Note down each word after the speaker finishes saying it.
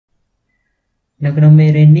នៅក្នុងមេ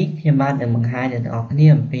រៀននេះខ្ញុំបាននឹងបង្ហាញដល់អ្នកគ្នា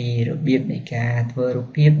អំពីរបៀបនៃការធ្វើរូប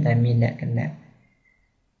ភាពដែលមានលក្ខណៈ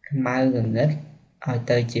ខ្មៅងងឹតឲ្យ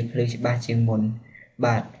ទៅជាភ្លឺច្បាស់ជាងមុន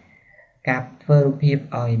បាទការធ្វើរូបភាព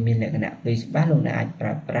ឲ្យមានលក្ខណៈភ្លឺច្បាស់លោកអ្នកអាចប្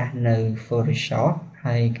រើប្រាស់នៅ Photoshop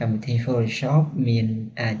ហើយកម្មវិធី Photoshop មាន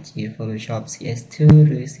អាចជា Photoshop CS2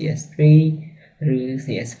 ឬ CS3 ឬ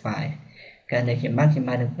CS5 ការដែលខ្ញុំបាន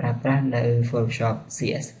នឹងប្រើប្រាស់នៅ Photoshop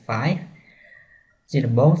CS5 ជា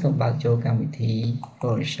ដំបូងសូមបើកចូលកម្មវិធី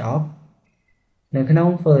Photoshop នៅក្នុង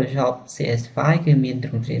Photoshop CS5 គឺមានទ្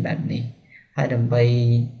រង់ទ្រាយបែបនេះហើយដើម្បី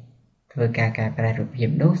ធ្វើការកែប្រែរូបភាព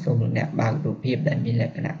នោះសូមលោកអ្នកបើករូបភាពដែលមានល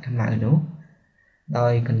ក្ខណៈខ្មៅនោះដោ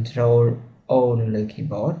យ Control O នៅលើ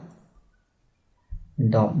keyboard ប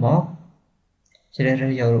ន្ទាប់មកជ្រើសរើ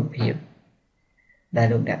សយករូបភាពដែល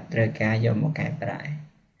លោកអ្នកត្រូវការយកមកកែប្រែ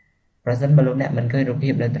ប្រសិនបើលោកអ្នកមិនឃើញរូបភា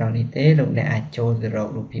ពនៅត្រង់នេះទេលោកអ្នកអាចចូលទៅរក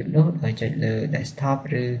រូបភាពនោះដោយចុចលើ desktop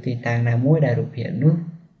ឬទីតាំងណាមួយដែលរូបភាពនោះ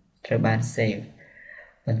ត្រូវបាន save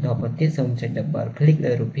បន្ទាប់មកទៀតសូមចុច double click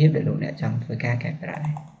លើរូបភាពដែលលោកអ្នកចង់ធ្វើការកែប្រែ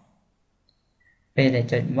ពេលដែល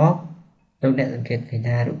ចុចមកលោកអ្នកសង្កេតឃើញ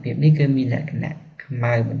ថារូបភាពនេះគឺមានលក្ខណៈខ្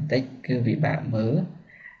មៅបន្តិចគឺពិបាកមើល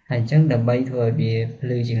ហើយអញ្ចឹងដើម្បីធ្វើឲ្យវាភ្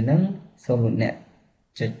លឺជាងហ្នឹងសូមលោកអ្នក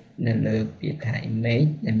ចុចនៅលើពាក្យថា image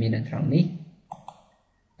ដែលមាននៅត្រង់នេះ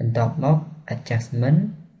បន្ទាប់មក adjustment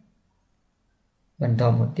បន្ត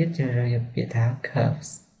មកទៀតជ្រើសរើសយកពាក្យថា curves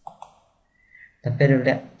ដល់ពេលលោក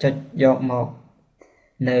អ្នកចុចយកមក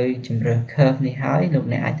នៅជម្រើស curve នេះហើយលោក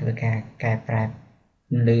អ្នកអាចធ្វើការកែប្រែព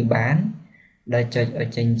ន្លឺបានដោយចុចឲ្យ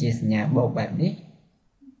ចេញជាសញ្ញាបូកបែបនេះ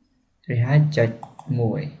ឬហើយចុច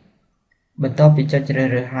1បន្ទាប់ពីចុចជ្រើស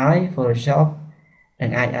រើសហើយ Photoshop នឹ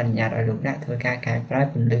ងអាចអនុញ្ញាតឲ្យលោកអ្នកធ្វើការកែប្រែ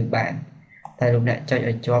ពន្លឺបានតែលោកអ្នកចុច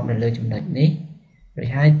ឲ្យជាប់នៅលើចំណុចនេះរួច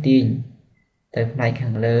ហើយទាញទៅផ្នែកខា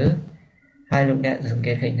ងលើហើយលោកអ្នកសង្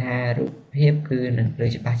កេតឃើញថារូបភាពគឺនឹងភ្លឺ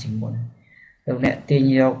ច្បាស់ជាងមុនលោកអ្នកទាញ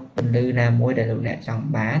យកពន្លឺណាមួយដែលលោកអ្នកចង់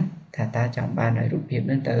បានថាតើចង់បានឲ្យរូបភាព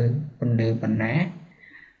នឹងទៅពន្លឺប៉ុណ្ណា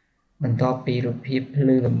បន្ទាប់ពីរូបភាពភ្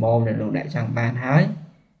លឺល្មមដែលលោកអ្នកចង់បានហើយ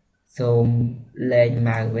សូមលែង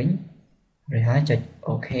ម៉ៅវិញរួចហើយចុច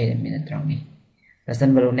OK ដែលមាននៅត្រង់នេះបើសិន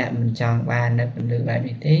បើលោកអ្នកមិនចង់បាននៅពន្លឺបែប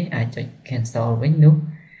នេះទេអាចចុច cancel វិញនោះ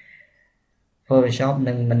Photoshop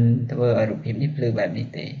នឹងមិនធ្វើឲ្យរូបភាពនេះភ្លឺបែបនេះ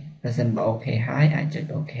ទេបើសិនបើ OK ហើយអាចចុច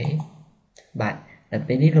OK បាទដល់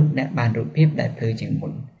ពេលនេះលោកអ្នកបានរូបភាពដែលភ្លឺជាងមុ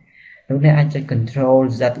នលោកអ្នកអាចចុច Control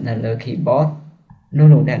Z នៅលើ keyboard នោះ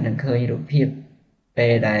លោកអ្នកនឹងឃើញរូបភាពពេ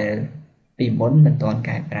លដែលពីមុនមិនទាន់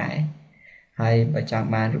កែប្រែហើយបើចង់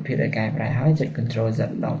បានរូបភាពដែលកែប្រែហើយចុច Control Z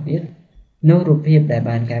ម្ដងទៀតនោះរូបភាពដែល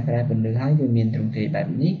បានកែប្រែពន្លឺហើយវាមានទ្រង់ទ្រាយបែប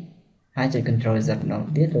នេះហើយចុច Control Z ម្ដង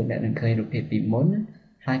ទៀតលោកអ្នកនឹងឃើញរូបភាពពីមុន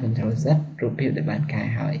ហើយ Control Z រូបភាពដែលបានកែ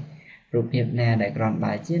ហើយរូបភាពណាដែលគ្រាន់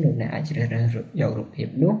បើជាលោកអ្នកអាចជ្រើសរើសយករូបភាព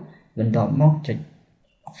នោះបន្ទាប់មកចុច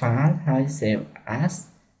File ហើយ Save As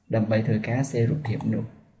ដើម្បីធ្វើការ save រូបភាពនោះ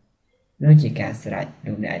នោះជាការស្រេច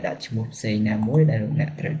លោកអ្នកអាចដាក់ឈ្មោះផ្សេងណាមួយដែលលោកអ្នក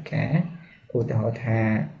ត្រូវការឧទាហរណ៍ថា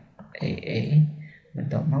AA បន្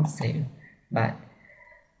ទាប់មក save បាទ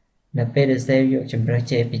នៅពេលដែល save យកជម្រើស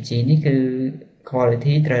JPG នេះគឺ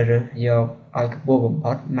quality ត្រូវរើសយកឲ្យខ្ពស់បំ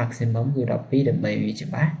ផុត maximum គឺ12ដើម្បីវាច្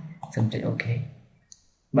បាស់សូមចុច OK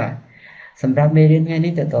បាទសម្រាប់មេរៀនថ្ងៃ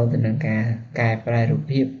នេះតទៅនឹងការកែប្រែរូប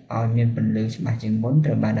ភាពឲ្យមានពន្លឺច្បាស់ជាងមុនត្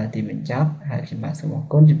រូវបានដល់ទីបញ្ចប់ហើយខ្ញុំបាទសូមអរ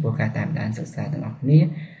គុណចំពោះការតាមដានសិក្សាទាំងអស់គ្នា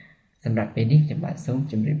សម្រាប់ពេលនេះខ្ញុំបាទសូម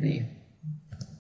ជម្រាបលា